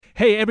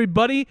Hey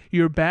everybody,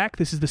 you're back.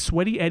 This is the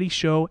Sweaty Eddie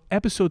Show,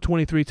 episode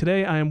 23.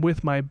 Today I am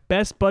with my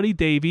best buddy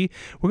Davey.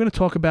 We're going to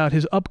talk about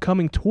his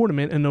upcoming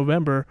tournament in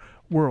November,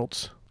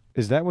 Worlds.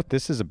 Is that what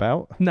this is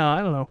about? No,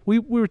 I don't know. We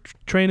were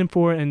training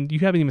for it, and you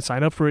haven't even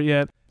signed up for it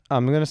yet.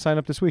 I'm going to sign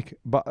up this week,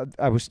 but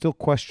I was still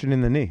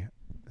questioning the knee.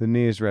 The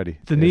knee is ready.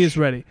 The knee is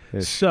ready.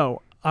 Ish.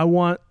 So I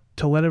want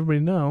to let everybody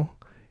know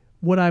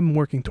what I'm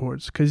working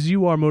towards, because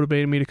you are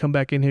motivating me to come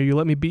back in here. You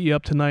let me beat you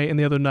up tonight and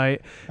the other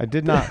night. I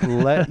did not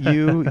let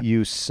you,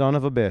 you son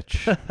of a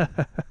bitch.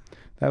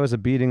 That was a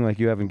beating like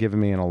you haven't given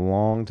me in a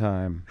long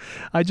time.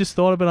 I just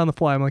thought of it on the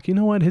fly. I'm like, you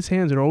know what? His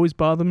hands are always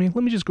bothering me.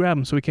 Let me just grab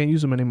them so we can't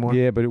use them anymore.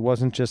 Yeah, but it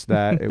wasn't just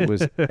that. It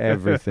was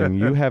everything.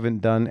 You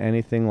haven't done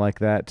anything like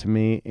that to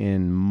me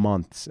in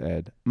months,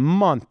 Ed.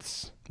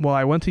 Months. Well,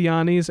 I went to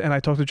Yanni's and I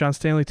talked to John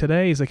Stanley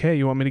today. He's like, hey,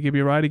 you want me to give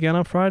you a ride again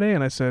on Friday?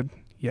 And I said,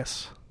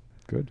 yes.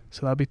 Good.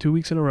 So that'll be 2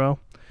 weeks in a row.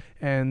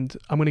 And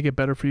I'm going to get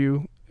better for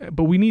you.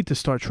 But we need to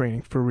start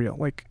training for real.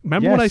 Like,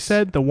 remember what I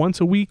said, the once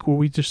a week where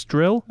we just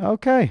drill?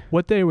 Okay.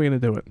 What day are we going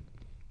to do it?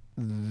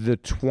 The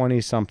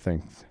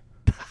 20-something.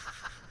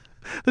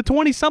 The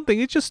 20-something.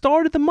 It just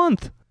started the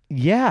month.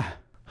 Yeah.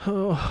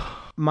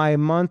 My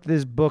month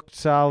is booked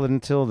solid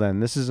until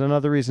then. This is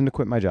another reason to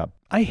quit my job.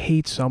 I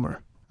hate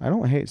summer. I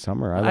don't hate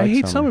summer. I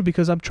hate summer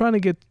because I'm trying to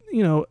get,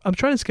 I'm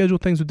trying to schedule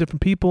things with different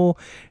people,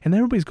 and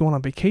everybody's going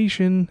on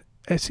vacation.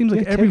 It seems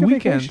like every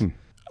weekend. Vacation.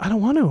 I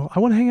don't want to. I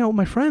want to hang out with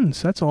my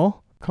friends. That's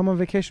all. Come on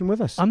vacation with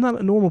us. I'm not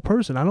a normal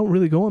person. I don't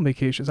really go on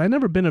vacations. I've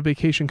never been a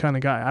vacation kind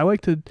of guy. I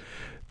like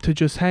to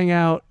just hang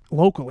out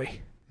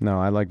locally. No,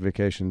 I like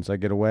vacations. I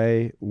get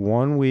away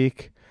 1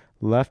 week,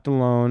 left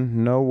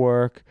alone, no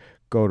work,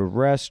 go to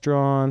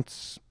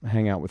restaurants,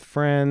 hang out with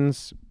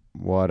friends,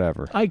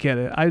 whatever. I get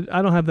it. I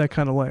don't have that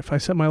kind of life. I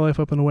set my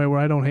life up in a way where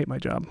I don't hate my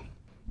job.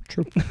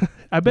 True.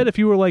 I bet if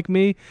you were like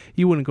me,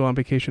 you wouldn't go on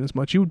vacation as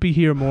much. You would be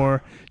here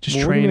more, just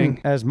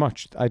training. As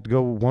much. I'd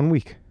go 1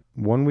 week.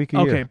 1 week a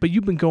year. Okay, but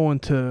you've been going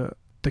to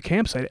the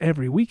campsite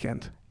every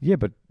weekend. Yeah,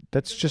 but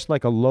that's just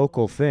like a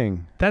local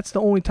thing. That's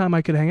the only time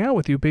I could hang out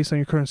with you based on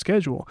your current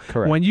schedule.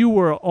 Correct. When you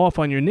were off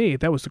on your knee,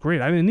 that was great.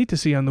 I didn't need to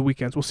see you on the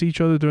weekends. We'll see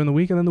each other during the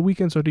week, and then the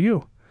weekends are to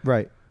you.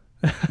 Right.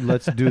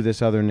 Let's do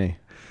this other knee.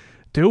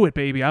 Do it,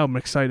 baby. I'm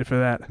excited for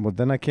that. Well,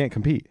 then I can't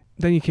compete.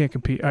 Then you can't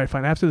compete. All right,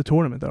 fine. After the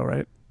tournament, though,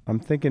 right? I'm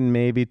thinking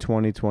maybe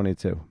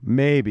 2022.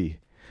 Maybe.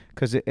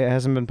 Because it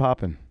hasn't been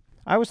popping.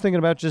 I was thinking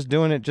about just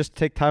doing it just to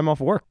take time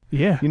off work.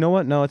 Yeah. You know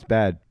what? No, it's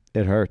bad.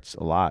 It hurts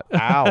a lot.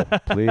 Ow,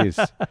 please.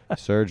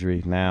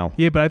 Surgery now.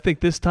 Yeah, but I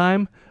think this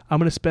time I'm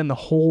going to spend the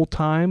whole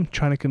time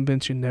trying to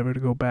convince you never to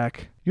go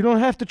back. You don't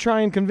have to try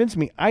and convince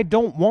me. I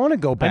don't want to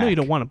go back. I know you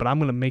don't want it, but I'm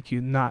going to make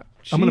you not.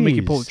 I'm going to make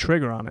you pull the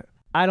trigger on it.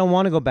 I don't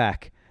want to go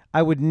back.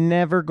 I would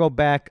never go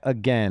back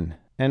again.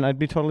 And I'd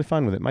be totally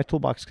fine with it. My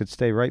toolbox could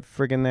stay right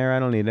friggin' there. I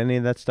don't need any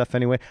of that stuff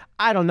anyway.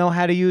 I don't know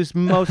how to use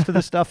most of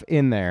the stuff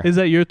in there. Is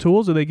that your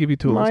tools or they give you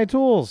tools? My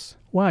tools.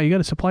 Wow, you got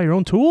to supply your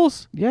own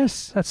tools?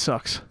 Yes. That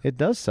sucks. It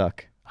does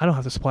suck. I don't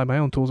have to supply my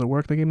own tools at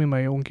work. They give me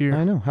my own gear.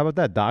 I know. How about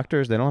that?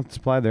 Doctors, they don't have to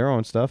supply their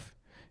own stuff.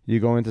 You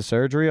go into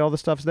surgery, all the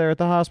stuff's there at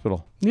the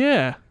hospital.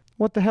 Yeah.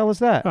 What the hell is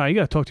that? All right, you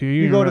got to talk to your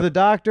union. You go to the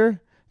doctor.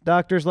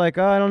 Doctor's like,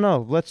 oh, I don't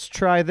know. Let's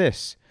try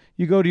this.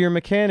 You go to your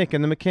mechanic,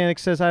 and the mechanic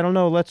says, I don't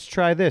know, let's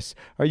try this.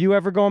 Are you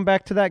ever going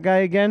back to that guy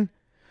again?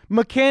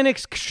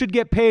 Mechanics should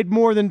get paid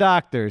more than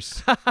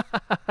doctors.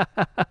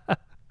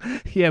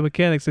 Yeah,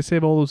 mechanics, they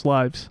save all those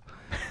lives.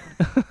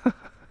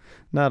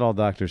 Not all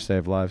doctors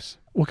save lives.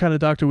 What kind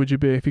of doctor would you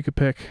be if you could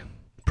pick?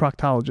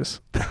 Proctologist.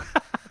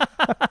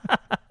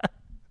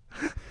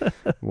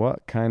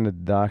 What kind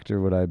of doctor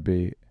would I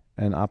be?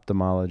 An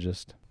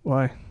ophthalmologist.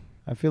 Why?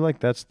 I feel like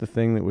that's the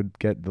thing that would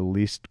get the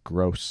least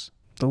gross.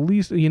 The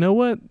least, you know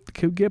what? It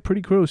could get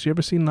pretty gross. You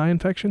ever seen an eye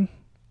infection?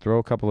 Throw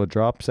a couple of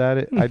drops at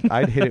it.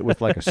 I'd hit it with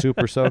like a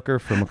super soaker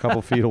from a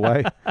couple feet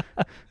away.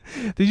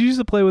 Did you used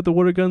to play with the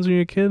water guns when you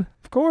were a kid?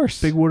 Of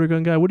course. Big water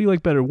gun guy. What do you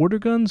like better, water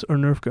guns or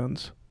Nerf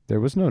guns?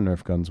 There was no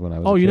Nerf guns when I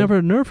was a Oh, kid. you never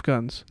had Nerf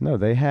guns? No,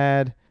 they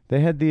had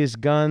these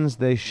guns.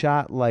 They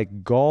shot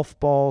like golf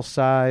ball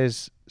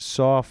size,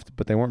 soft,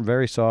 but they weren't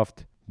very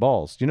soft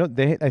balls. You know,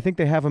 I think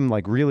they have them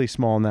like really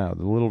small now.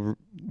 The little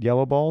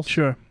yellow balls.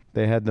 Sure.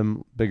 They had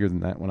them bigger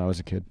than that when I was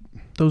a kid.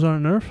 Those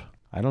aren't Nerf?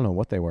 I don't know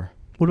what they were.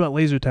 What about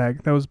laser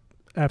tag? That was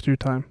after your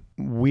time.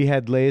 We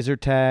had laser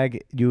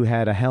tag. You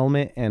had a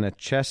helmet and a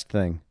chest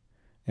thing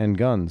and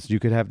guns. You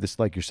could have this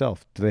like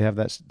yourself. Do they have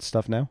that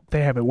stuff now?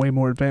 They have it way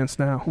more advanced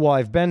now. Well,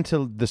 I've been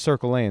to the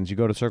Circle Lanes. You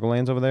go to Circle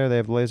Lanes over there, they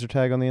have laser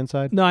tag on the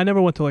inside? No, I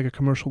never went to like a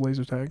commercial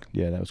laser tag.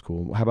 Yeah, that was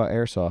cool. How about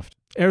airsoft?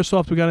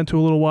 Airsoft we got into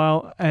a little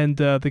while, and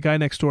the guy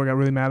next door got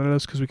really mad at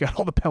us because we got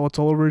all the pellets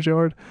all over his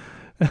yard.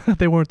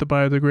 They weren't the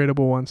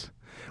biodegradable ones.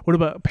 What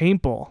about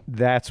paintball?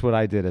 That's what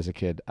I did as a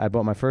kid. I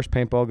bought my first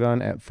paintball gun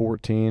at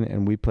 14,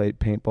 and we played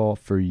paintball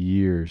for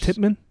years.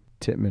 Tippmann?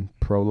 Tippmann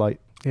Pro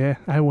Light. Yeah,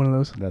 I had one of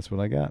those. That's what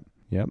I got.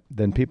 Yep.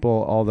 Then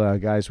all the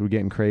guys were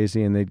getting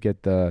crazy, and they'd get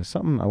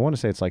something, I want to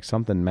say it's like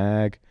something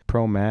mag,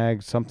 Pro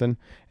Mag, something,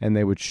 and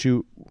they would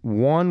shoot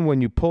one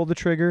when you pull the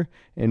trigger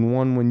and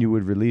one when you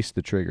would release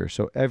the trigger.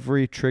 So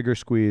every trigger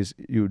squeeze,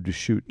 you would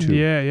shoot 2.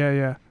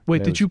 Yeah. Wait,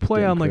 That did was you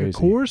play on like getting a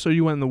crazy. course, or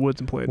you went in the woods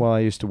and played? Well, I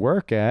used to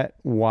work at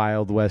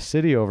Wild West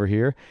City over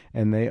here,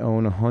 and they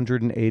own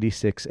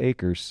 186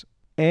 acres.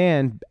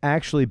 And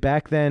actually,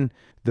 back then,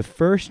 the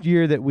first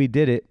year that we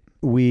did it,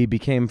 we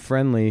became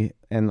friendly,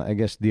 and I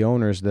guess the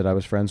owners that I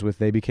was friends with,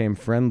 they became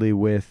friendly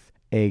with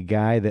a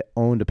guy that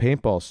owned a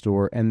paintball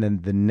store. And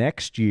then the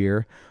next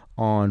year,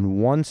 on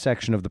one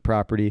section of the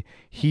property,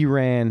 he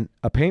ran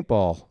a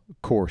paintball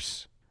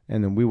course.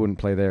 And then we wouldn't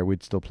play there.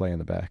 We'd still play in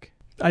the back.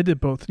 I did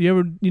both.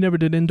 You never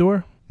did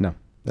indoor? No,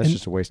 that's And-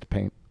 just a waste of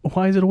paint.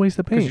 Why is it a waste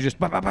of Because paint? you just...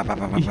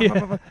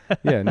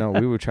 Yeah, no,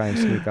 we would try and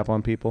sneak up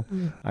on people.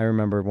 I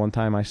remember one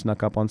time I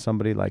snuck up on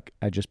somebody, like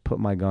I just put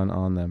my gun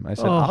on them. I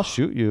said, Oh. I'll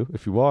shoot you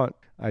if you want.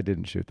 I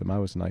didn't shoot them. I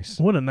was nice.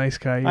 What a nice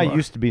guy you I are.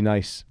 used to be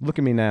nice. Look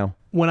at me now.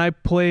 When I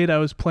played, I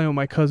was playing with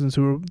my cousins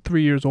who were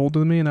 3 years older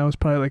than me, and I was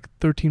probably like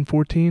 13,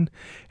 14.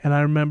 And I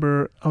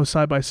remember I was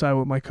side by side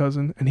with my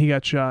cousin, and he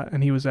got shot,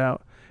 and he was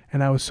out.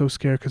 And I was so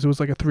scared because it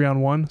was like a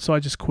 3-on-1, so I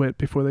just quit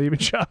before they even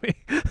shot me.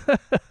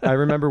 I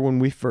remember when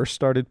we first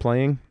started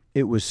playing,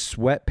 it was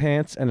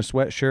sweatpants and a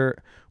sweatshirt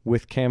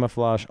with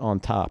camouflage on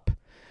top.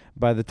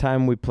 By the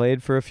time we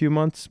played for a few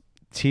months,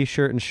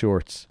 T-shirt and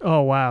shorts.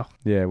 Oh, wow.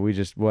 Yeah, we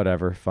just,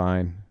 whatever,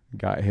 fine.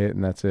 Got hit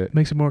and that's it.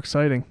 Makes it more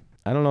exciting.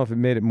 I don't know if it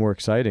made it more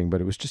exciting,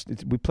 but it was just,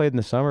 we played in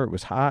the summer. It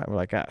was hot. We're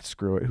like,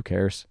 screw it. Who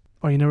cares?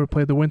 Oh, you never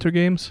played the winter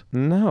games?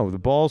 No, the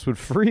balls would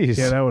freeze.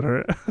 Yeah, that would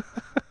hurt.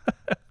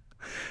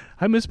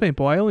 I miss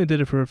paintball. I only did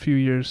it for a few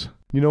years.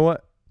 You know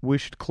what? We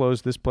should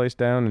close this place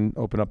down and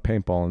open up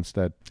paintball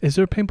instead. Is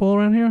there paintball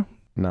around here?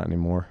 Not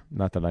anymore.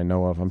 Not that I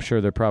know of. I'm sure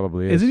there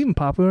probably is. Is it even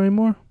popular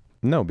anymore?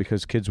 No,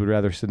 because kids would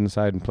rather sit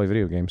inside and play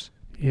video games.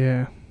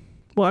 Yeah.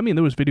 Well, I mean,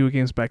 there was video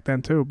games back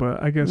then too,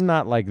 but I guess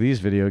Not like these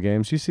video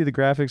games. You see the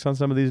graphics on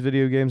some of these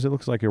video games, it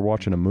looks like you're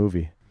watching a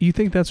movie. you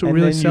think that's what And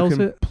really then sells you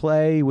can it?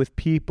 play with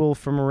people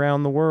from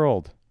around the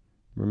world.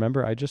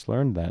 Remember, I just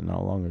learned that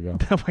not long ago.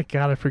 Oh my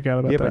God, I forgot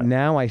about Yeah, that. but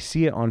now I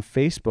see it on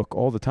Facebook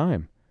all the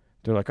time.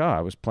 They're like,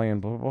 I was playing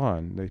blah, blah, blah,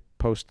 and they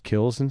post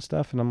kills and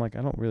stuff, and I'm like,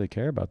 I don't really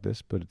care about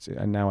this, but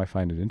and now I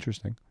find it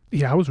interesting.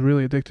 Yeah, I was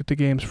really addicted to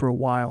games for a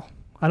while.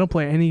 I don't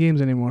play any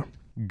games anymore.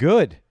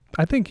 Good.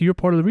 I think you're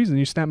part of the reason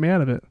you snapped me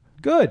out of it.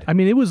 Good. I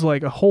mean, it was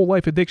like a whole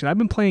life addiction. I've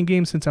been playing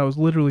games since I was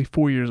literally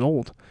 4 years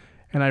old,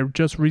 and I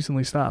just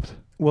recently stopped.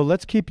 Well,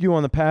 let's keep you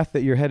on the path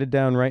that you're headed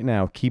down right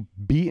now. Keep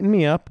beating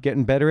me up,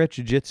 getting better at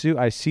jiu-jitsu.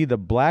 I see the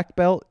black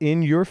belt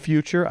in your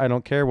future. I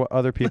don't care what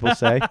other people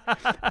say.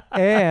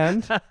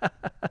 And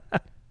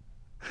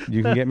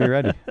you can get me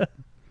ready.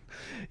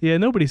 Yeah,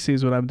 nobody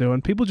sees what I'm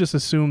doing. People just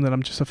assume that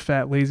I'm just a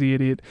fat, lazy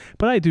idiot.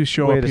 But I do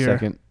show Wait up a here.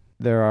 second.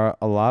 There are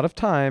a lot of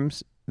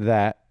times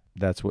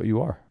that's what you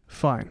are.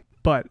 Fine.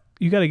 But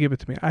you got to give it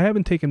to me. I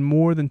haven't taken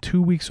more than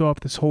 2 weeks off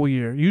this whole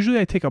year. Usually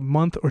I take a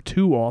month or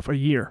two off a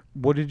year.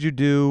 What did you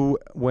do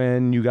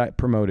when you got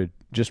promoted?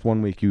 Just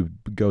 1 week you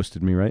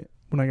ghosted me, right?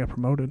 When I got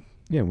promoted.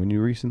 Yeah, when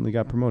you recently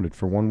got promoted.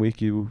 For 1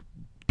 week you...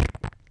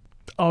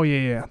 Oh,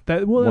 yeah.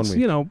 That's, 1 week.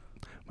 you know,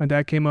 my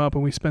dad came up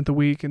and we spent the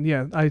week, and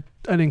yeah, I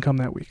didn't come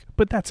that week.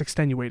 But that's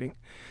extenuating.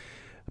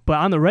 But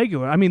on the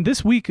regular, I mean,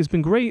 this week has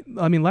been great.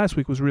 I mean, last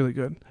week was really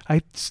good.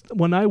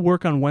 When I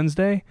work on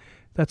Wednesday,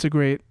 that's a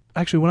great...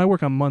 Actually, when I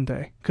work on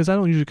Monday, because I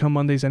don't usually come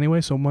Mondays anyway,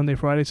 so Monday,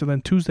 Friday, so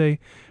then Tuesday,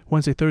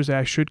 Wednesday, Thursday,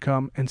 I should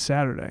come, and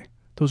Saturday.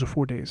 Those are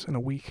 4 days in a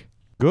week.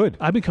 Good.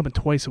 I've been coming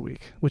twice a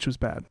week, which was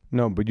bad.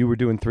 No, but you were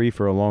doing 3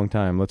 for a long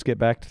time. Let's get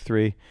back to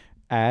 3.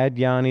 Add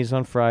Yanni's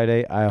on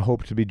Friday. I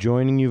hope to be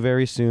joining you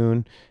very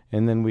soon,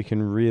 and then we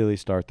can really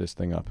start this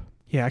thing up.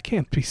 Yeah, I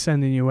can't be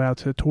sending you out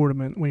to a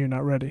tournament when you're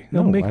not ready.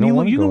 No, It'll make I me don't look.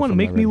 wanna You go don't if want to I'm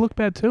make not me ready. look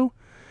bad too.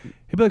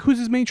 He'd be like, "Who's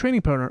his main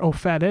training partner?" Oh,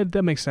 Fat Ed.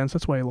 That makes sense.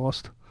 That's why he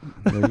lost.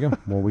 There you go.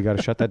 Well, we got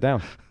to shut that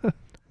down.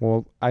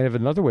 Well, I have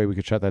another way we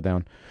could shut that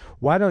down.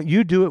 Why don't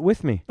you do it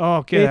with me?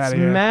 Oh, get out It's of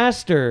here.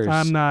 Masters.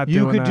 I'm not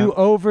You doing could do that.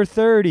 over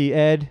 30,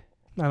 Ed.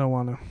 I don't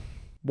want to.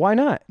 Why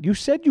not? You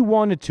said you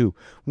wanted to.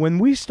 When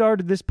we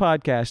started this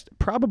podcast,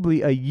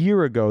 probably a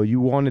year ago, you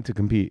wanted to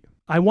compete.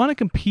 I want to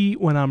compete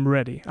when I'm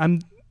ready.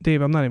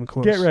 Dave. I'm not even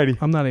close. Get ready.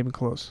 I'm not even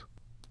close.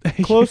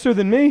 Closer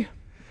than me?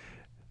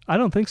 I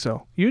don't think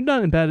so. You're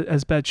not in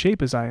as bad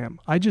shape as I am.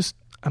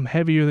 I'm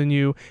heavier than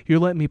you. You're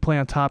letting me play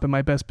on top in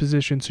my best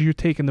position, so you're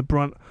taking the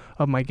brunt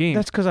of my game.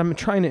 That's because I'm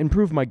trying to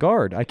improve my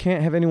guard. I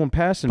can't have anyone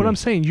passing But me. I'm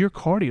saying your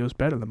cardio is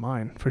better than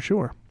mine, for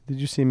sure.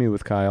 Did you see me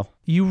with Kyle?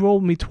 You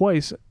rolled me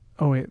twice.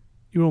 Oh, wait.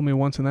 You rolled me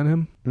once and then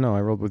him? No,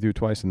 I rolled with you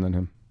twice and then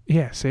him.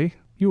 Yeah, see?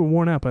 You were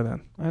worn out by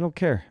then. I don't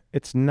care.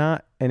 It's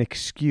not an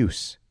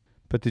excuse.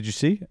 But did you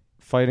see?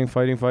 Fighting,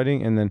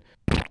 and then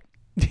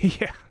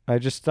Yeah. I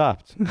just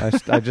stopped.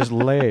 I just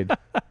laid.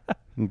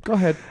 Go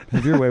ahead.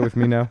 Have your way with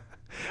me now.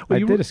 Well, I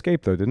you did were-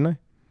 escape, though, didn't I?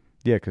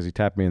 Yeah, because he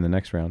tapped me in the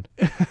next round.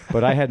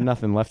 But I had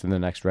nothing left in the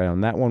next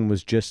round. That one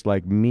was just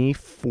like me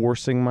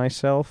forcing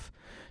myself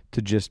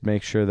to just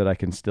make sure that I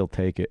can still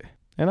take it.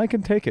 And I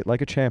can take it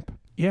like a champ.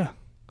 Yeah.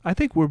 I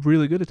think we're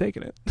really good at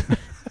taking it.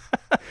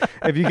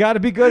 If you got to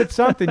be good at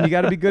something, you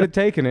got to be good at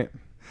taking it.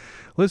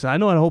 Listen, I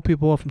know how to hold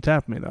people off from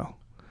tapping me, though.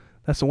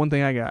 That's the one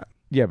thing I got.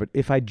 Yeah, but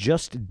if I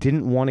just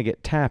didn't want to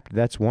get tapped,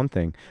 that's one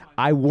thing.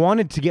 I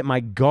wanted to get my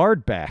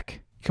guard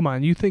back. Come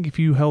on, you think if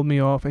you held me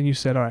off and you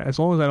said, all right, as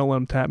long as I don't let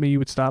him tap me, you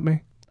would stop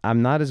me?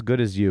 I'm not as good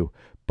as you,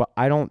 but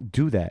I don't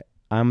do that.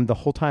 The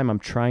whole time I'm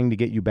trying to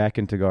get you back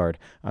into guard.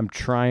 I'm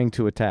trying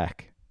to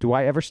attack. Do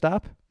I ever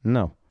stop?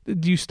 No.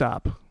 Do you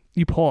stop?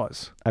 You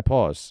pause. I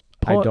pause.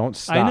 I don't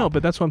stop. I know,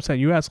 but that's what I'm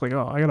saying. You ask like,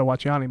 oh, I got to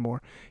watch Yanni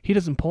more. He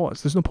doesn't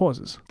pause. There's no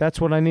pauses. That's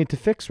what I need to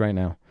fix right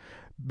now.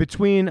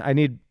 I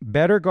need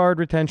better guard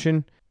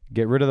retention,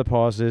 get rid of the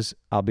pauses,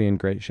 I'll be in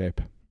great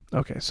shape.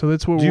 Okay, so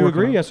that's what we're Do you working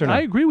agree, on. yes or no? I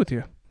agree with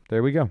you,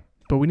 There we go.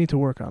 but we need to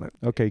work on it.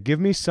 Okay, give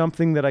me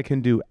something that I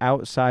can do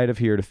outside of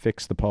here to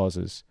fix the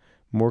pauses.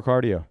 More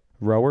cardio.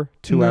 Rower,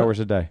 2 No. hours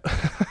a day.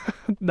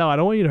 No, I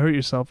don't want you to hurt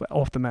yourself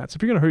off the mats.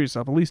 If you're going to hurt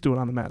yourself, at least do it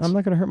on the mats. I'm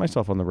not going to hurt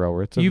myself on the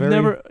rower. You've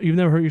never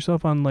hurt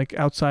yourself on like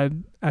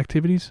outside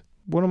activities?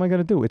 What am I going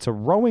to do? It's a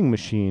rowing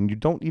machine. You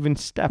don't even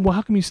step. Well,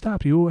 how come you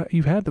stopped?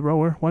 You've had the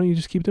rower. Why don't you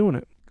just keep doing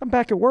it? I'm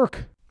back at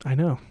work. I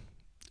know.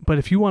 But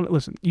if you want to,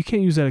 listen, you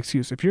can't use that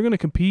excuse. If you're going to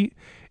compete,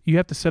 you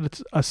have to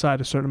set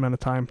aside a certain amount of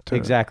time to.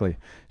 Exactly.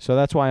 So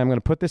that's why I'm going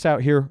to put this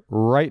out here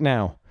right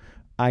now.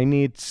 I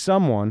need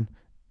someone,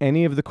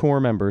 any of the core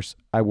members,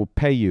 I will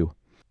pay you.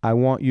 I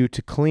want you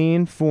to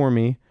clean for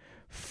me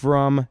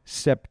from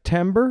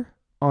September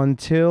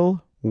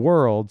until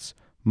Worlds,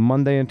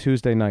 Monday and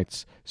Tuesday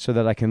nights, so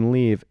that I can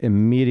leave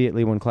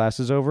immediately when class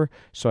is over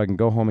so I can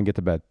go home and get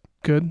to bed.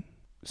 Good.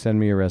 Send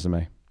me your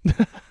resume.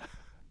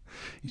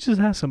 You just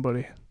ask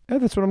somebody. Yeah,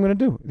 that's what I'm going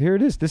to do. Here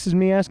it is. This is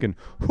me asking.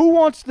 Who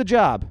wants the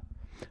job?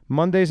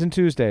 Mondays and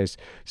Tuesdays,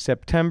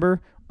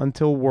 September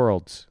until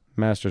Worlds.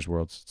 Masters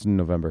Worlds. It's in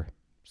November.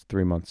 It's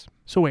 3 months.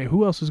 So wait,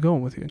 who else is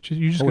going with you?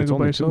 You just Oh, going it's to go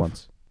by only 2 yourself?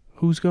 months.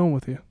 Who's going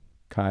with you?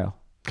 Kyle.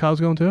 Kyle's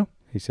going too?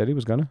 He said he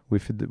was going to. We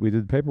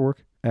did the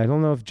paperwork. I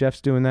don't know if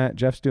Jeff's doing that.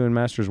 Jeff's doing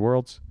Masters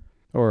Worlds.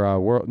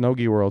 Or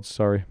Nogi Worlds,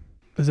 sorry.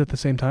 Is it the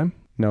same time?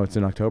 No, it's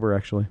in October,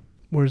 actually.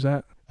 Where's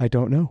that? I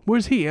don't know.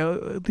 Where's he?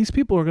 These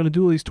people are going to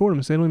do all these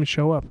tournaments. They don't even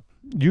show up.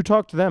 You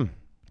talk to them.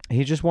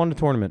 He just won a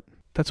tournament.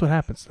 That's what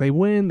happens. They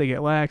win. They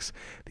get lax.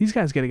 These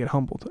guys got to get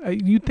humbled.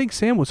 You'd think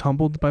Sam was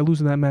humbled by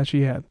losing that match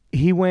he had.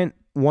 He went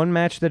one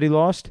match that he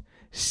lost,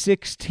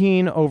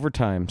 16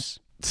 overtimes.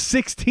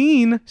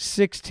 16?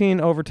 16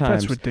 overtimes.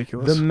 That's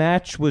ridiculous. The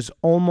match was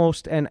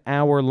almost an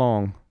hour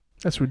long.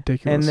 That's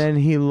ridiculous. And then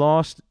he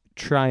lost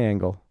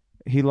triangle.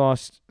 He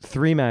lost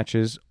 3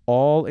 matches,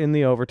 all in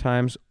the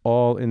overtimes,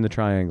 all in the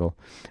triangle.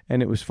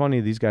 And it was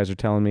funny. These guys are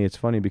telling me it's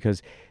funny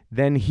because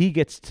then he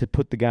gets to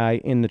put the guy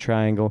in the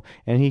triangle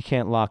and he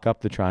can't lock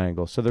up the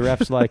triangle. So the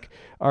ref's like,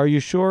 are you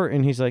sure?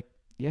 And he's like,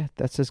 yeah,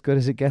 that's as good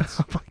as it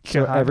gets. Oh my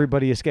So God.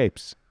 everybody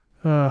escapes.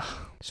 Ugh.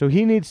 So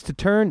he needs to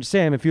turn,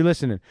 Sam, if you're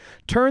listening,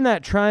 turn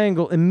that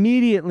triangle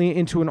immediately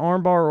into an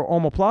armbar or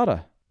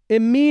omoplata.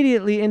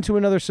 Immediately into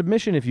another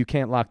submission if you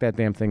can't lock that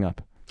damn thing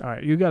up. All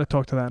right, you got to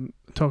talk to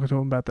him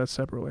about that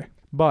separately.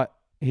 But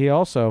he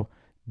also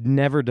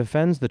never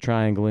defends the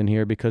triangle in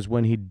here because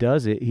when he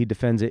does it, he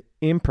defends it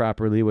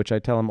improperly, which I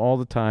tell him all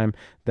the time,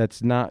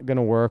 that's not going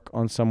to work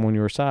on someone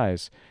your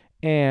size.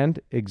 And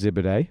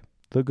Exhibit A,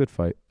 the good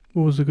fight.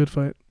 What was the good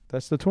fight?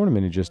 That's the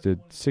tournament he just did.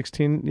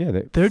 16, yeah.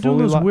 They're doing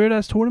fully those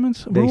weird-ass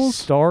tournaments They rules?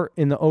 start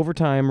in the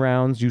overtime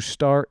rounds. You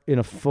start in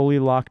a fully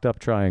locked up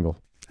triangle.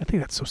 I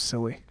think that's so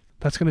silly.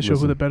 That's going to show who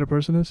Listen. the better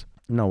person is?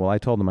 No, well, I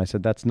told him, I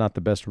said, that's not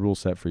the best rule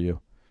set for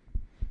you.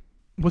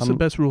 What's the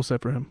best rule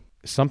set for him?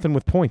 Something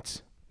with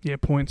points. Yeah,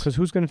 points. Because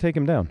who's going to take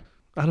him down?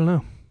 I don't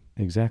know.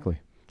 Exactly.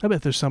 I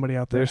bet there's somebody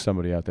out there. There's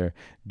somebody out there.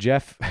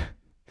 Jeff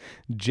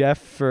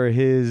for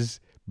his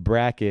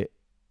bracket,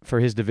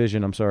 for his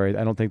division, I'm sorry,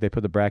 I don't think they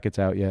put the brackets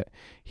out yet.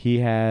 He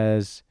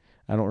has,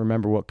 I don't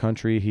remember what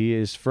country he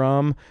is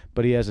from,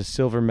 but he has a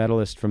silver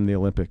medalist from the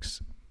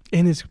Olympics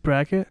In his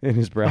bracket? in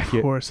his Of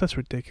bracket. course. That's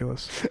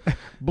ridiculous.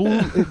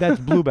 That's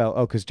blue belt.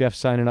 Oh, because Jeff's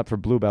signing up for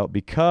blue belt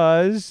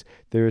because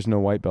there is no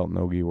white belt in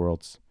Nogi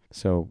Worlds.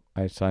 So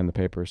I signed the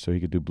paper so he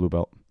could do blue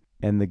belt.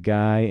 And the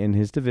guy in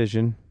his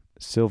division,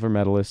 silver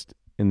medalist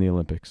in the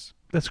Olympics.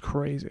 That's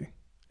crazy.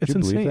 It's you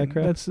believe insane. that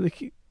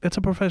crap? That's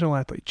a professional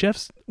athlete.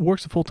 Jeff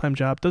works a full-time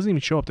job, doesn't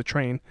even show up to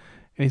train,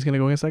 and he's going to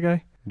go against that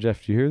guy?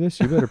 Jeff, do you hear this?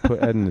 You better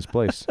put Ed in his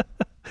place.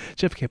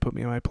 Jeff can't put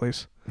me in my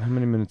place. How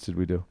many minutes did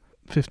we do?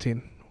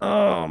 15.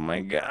 Oh, my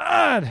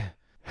God.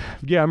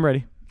 Yeah, I'm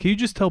ready. Can you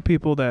just tell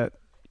people that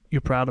you're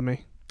proud of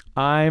me?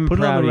 I'm Put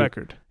it proud on of the you.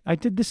 record. I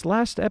did this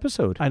last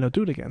episode. I know.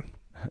 Do it again.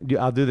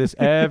 I'll do this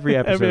every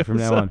episode Every from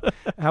now on.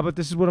 How about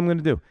this is what I'm going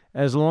to do?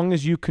 As long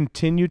as you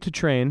continue to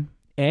train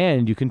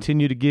and you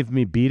continue to give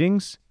me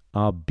beatings,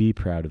 I'll be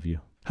proud of you.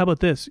 How about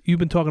this? You've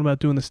been talking about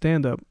doing the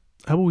stand-up.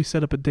 How about we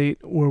set up a date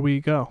where we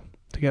go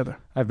together?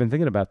 I've been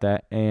thinking about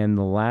that, and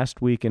the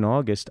last week in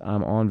August,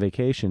 I'm on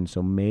vacation,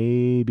 so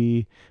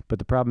maybe, but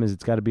the problem is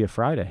it's got to be a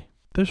Friday,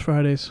 There's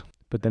Fridays.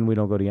 but then we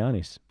don't go to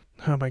Yanni's.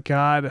 Oh my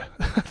God.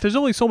 There's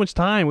only so much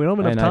time. We don't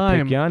have enough And time.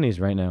 I pick Yanni's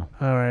right now.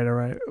 All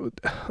right.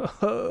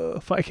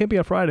 I can't be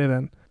on Friday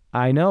then.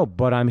 I know,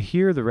 but I'm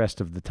here the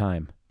rest of the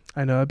time.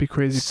 I know, that'd be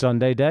crazy.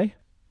 Sunday day?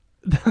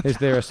 Is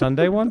there a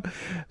Sunday one?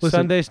 Listen,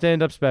 Sunday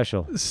stand-up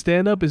special.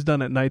 Stand-up is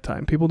done at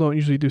nighttime. People don't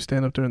usually do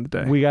stand-up during the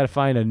day. We got to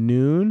find a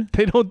noon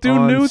They don't do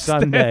on nude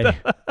Sunday.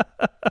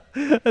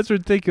 stand-up. That's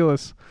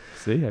ridiculous.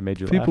 See, I made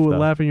you People would laugh,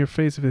 laugh in your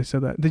face if they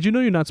said that. Did you know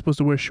you're not supposed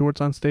to wear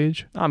shorts on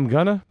stage? though. I'm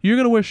gonna. You're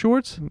going to wear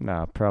shorts?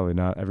 Nah, probably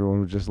not. Everyone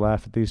would just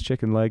laugh at these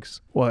chicken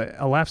legs. Well,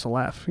 a laugh's a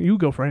laugh. You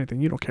go for anything.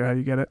 You don't care how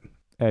you get it.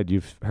 Ed,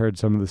 you've heard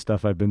some of the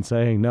stuff I've been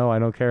saying. No, I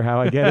don't care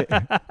how I get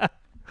it.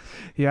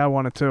 Yeah, I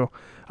want it too.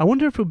 I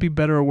wonder if it would be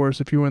better or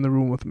worse if you were in the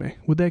room with me.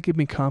 Would that give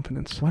me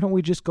confidence? Why don't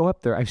we just go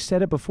up there? I've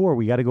said it before.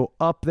 We got to go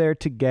up there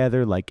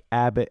together like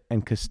Abbott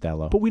and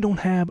Costello. But we don't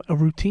have a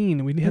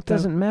routine. We have It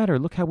doesn't matter.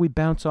 Look how we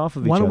bounce off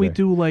of each Why other. don't we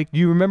do like...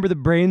 You remember the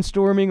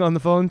brainstorming on the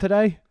phone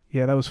today?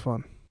 Yeah, that was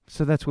fun.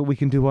 So that's what we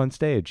can do on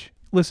stage.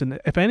 Listen,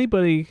 if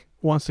anybody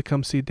wants to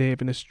come see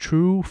Dave in his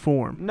true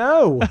form...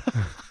 No.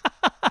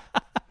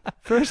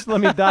 First,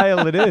 let me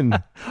dial it in.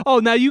 Oh,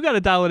 now you got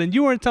to dial it in.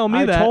 You weren't telling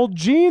me that. I told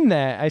Gene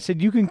that. I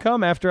said, you can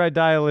come after I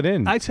dial it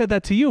in. I said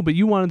that to you, but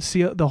you wanted to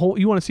see the whole...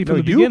 You want to see from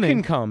No, the you beginning.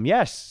 can come,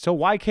 yes. So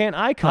why can't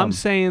I come? I'm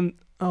saying...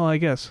 Oh, I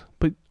guess.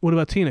 But what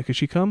about Tina? Could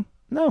she come?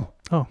 No.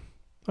 All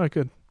right,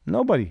 good.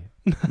 Nobody.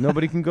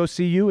 Nobody can go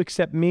see you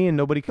except me, and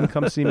nobody can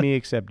come see me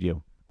except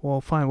you. Well,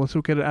 fine. Let's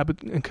look at an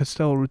Abbott and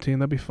Costello routine.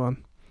 That'd be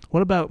fun.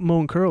 What about Mo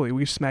and Curly?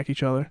 We smack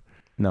each other.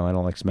 No, I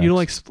don't like smacks. You don't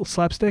like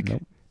slapstick?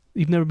 Nope.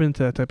 You've never been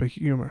into that type of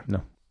humor.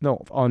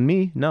 No, on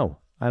me, no.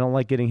 I don't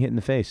like getting hit in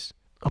the face.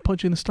 I'll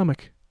punch you in the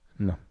stomach.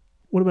 No.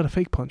 What about a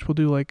fake punch? We'll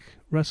do like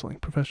wrestling,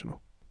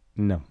 professional.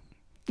 No.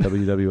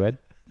 WWEd?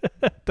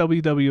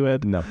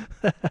 WWEd. No.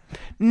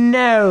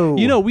 No.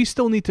 You know, we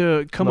still need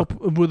to come Look.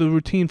 up with a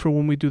routine for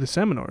when we do the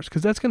seminars,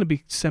 because that's going to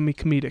be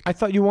semi-comedic. I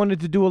thought you wanted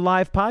to do a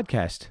live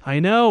podcast. I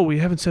know. We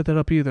haven't set that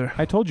up either.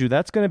 I told you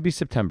that's going to be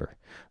September.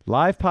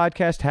 Live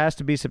podcast has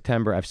to be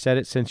September. I've said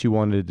it since you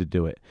wanted to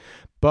do it.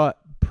 But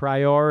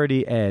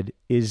priority, Ed,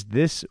 is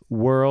this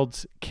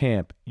World's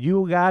Camp.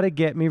 You got to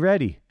get me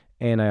ready.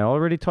 And I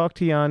already talked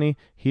to Yanni.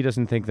 He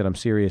doesn't think that I'm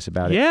serious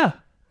about it. Yeah.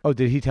 Oh,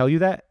 did he tell you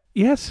that?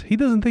 Yes. He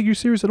doesn't think you're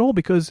serious at all,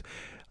 because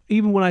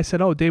even when I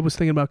said, oh, Dave was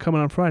thinking about coming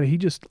on Friday, he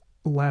just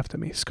laughed at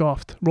me,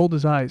 scoffed, rolled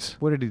his eyes.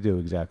 What did he do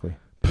exactly?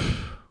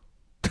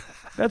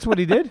 That's what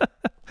he did?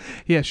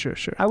 Yeah, sure.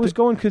 I was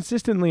going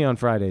consistently on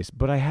Fridays,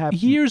 but I have...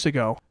 Years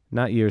ago.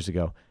 Not years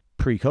ago.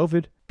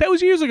 Pre-COVID. That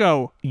was years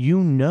ago. You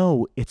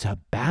know it's a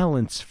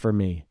balance for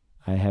me.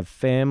 I have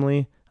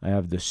family, I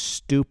have the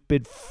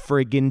stupid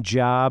friggin'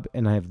 job,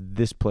 and I have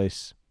this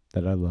place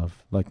that I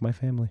love, like my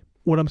family.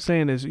 What I'm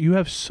saying is you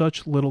have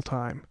such little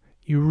time.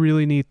 You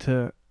really need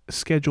to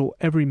schedule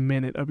every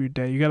minute of your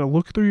day. You got to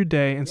look through your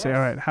day and say, Yes.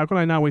 all right, how can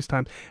I not waste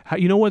time?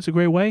 You know what's a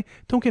great way?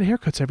 Don't get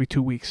haircuts every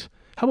 2 weeks.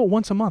 How about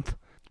once a month?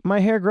 My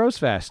hair grows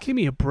fast. Give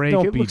me a break.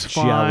 Don't It be looks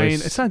fine.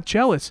 jealous. It's not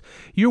jealous.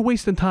 You're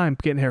wasting time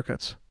getting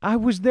haircuts. I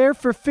was there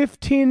for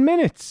 15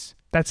 minutes.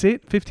 That's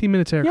it? 15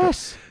 minutes haircut?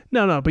 Yes.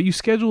 No, but you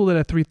scheduled it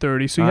at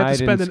 3:30, so you have I to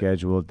spend didn't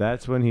schedule it.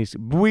 That's when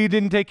we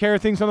didn't take care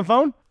of things on the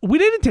phone? We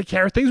didn't take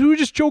care of things. We were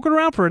just joking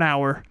around for an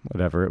hour.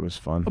 Whatever, it was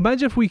fun.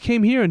 Imagine if we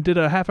came here and did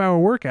a half-hour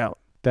workout.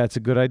 That's a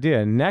good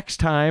idea. Next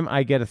time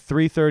I get a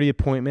 3:30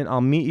 appointment, I'll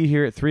meet you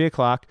here at 3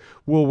 o'clock.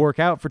 We'll work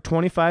out for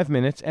 25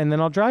 minutes, and then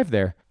I'll drive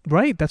there.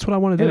 Right, that's what I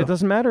want to And do. it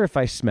doesn't matter if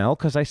I smell,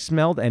 because I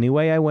smelled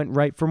anyway. I went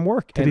right from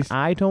work, Did and he-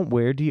 I don't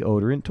wear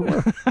deodorant to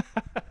work.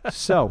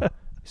 So,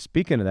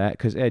 speaking of that,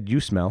 because, Ed, you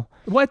smell,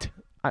 What?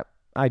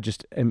 I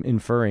just am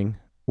inferring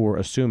or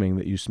assuming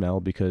that you smell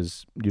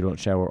because you don't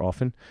shower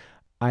often.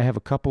 I have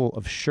a couple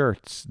of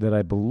shirts that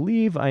I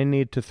believe I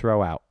need to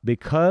throw out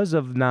because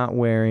of not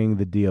wearing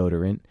the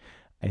deodorant.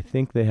 I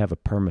think they have a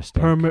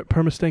permastink.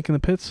 Permastink in the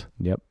pits?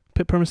 Yep.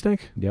 Pit permastink?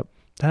 Yep.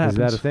 That happens.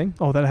 Is that a thing?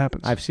 Oh, that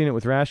happens. I've seen it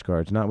with rash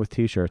guards, not with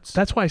T-shirts.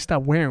 That's why I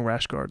stopped wearing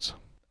rash guards.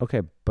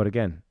 Okay, but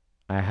again,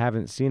 I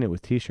haven't seen it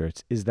with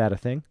T-shirts. Is that a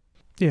thing?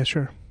 Yeah,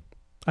 sure.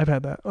 I've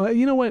had that.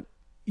 You know what?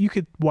 You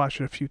could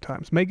wash it a few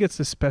times. Meg gets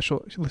this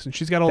special. Listen,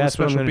 she's got all That's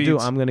the what I'm special going to do.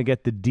 beads. I'm going to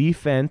get the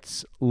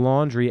Defense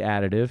laundry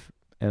additive,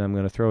 and I'm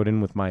going to throw it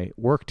in with my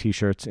work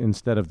T-shirts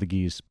instead of the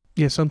geese.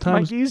 Yeah, My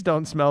sometimes. geese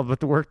don't smell, but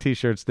the work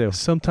T-shirts do.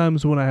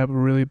 Sometimes when I have a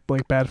really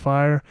bad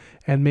fire,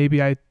 and maybe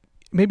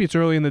it's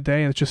early in the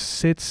day and it just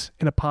sits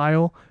in a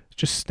pile,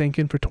 just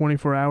stinking for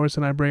 24 hours,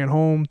 and I bring it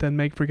home. Then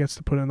Meg forgets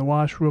to put it in the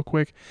wash real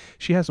quick.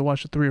 She has to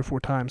wash it 3 or 4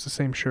 times, the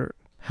same shirt.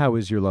 How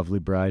is your lovely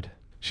bride?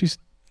 She's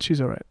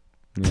all right.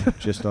 Yeah,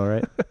 just all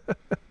right.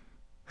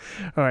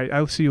 All right,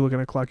 I'll see you looking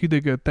at the clock. You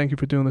did good. Thank you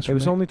for doing this It for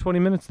was me. only 20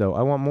 minutes, though.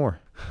 I want more.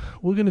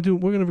 We're gonna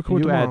record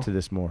You tomorrow. add to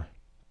this more.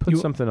 Put You-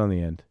 something on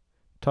the end.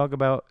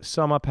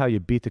 Sum up how you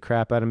beat the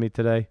crap out of me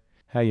today,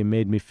 how you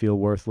made me feel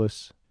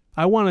worthless.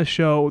 I want to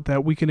show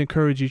that we can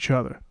encourage each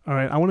other. All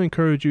right, I want to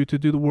encourage you to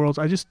do the world's.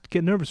 I just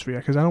get nervous for you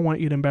because I don't want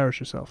you to embarrass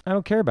yourself. I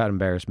don't care about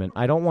embarrassment.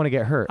 I don't want to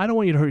get hurt. I don't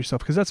want you to hurt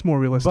yourself because that's more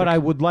realistic. But I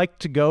would like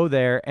to go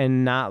there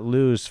and not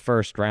lose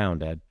first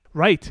round, Ed.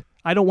 Right.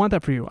 I don't want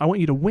that for you. I want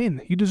you to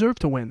win. You deserve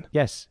to win.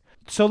 Yes.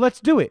 So let's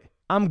do it.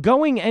 I'm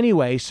going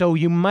anyway, so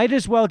you might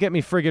as well get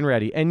me friggin'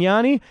 ready. And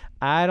Yanni,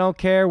 I don't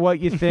care what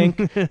you think.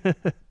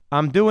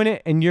 I'm doing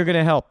it, and you're going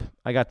to help.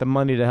 I got the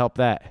money to help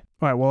that.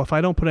 All right, well, if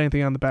I don't put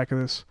anything on the back of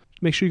this,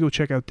 make sure you go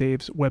check out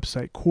Dave's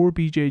website,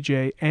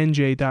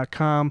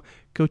 corebjjnj.com.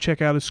 Go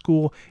check out his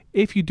school.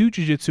 If you do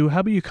jiu-jitsu, how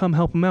about you come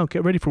help him out?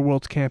 Get ready for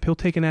World's Camp. He'll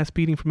take an ass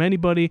beating from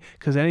anybody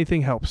because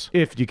anything helps.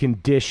 If you can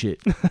dish it.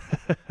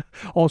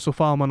 Also,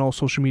 follow him on all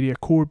social media,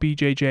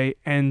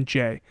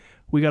 corebjjnj.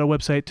 We got a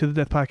website,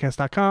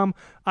 tothedeathpodcast.com.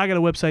 I got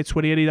a website,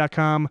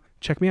 sweatyeddie.com.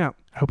 Check me out.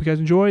 I hope you guys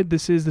enjoyed.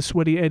 This is the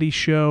Sweaty Eddie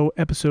Show,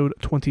 episode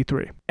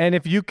 23. And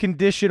if you can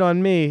dish it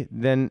on me,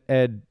 then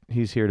Ed,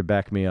 he's here to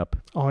back me up.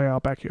 Oh, yeah, I'll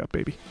back you up,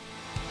 baby.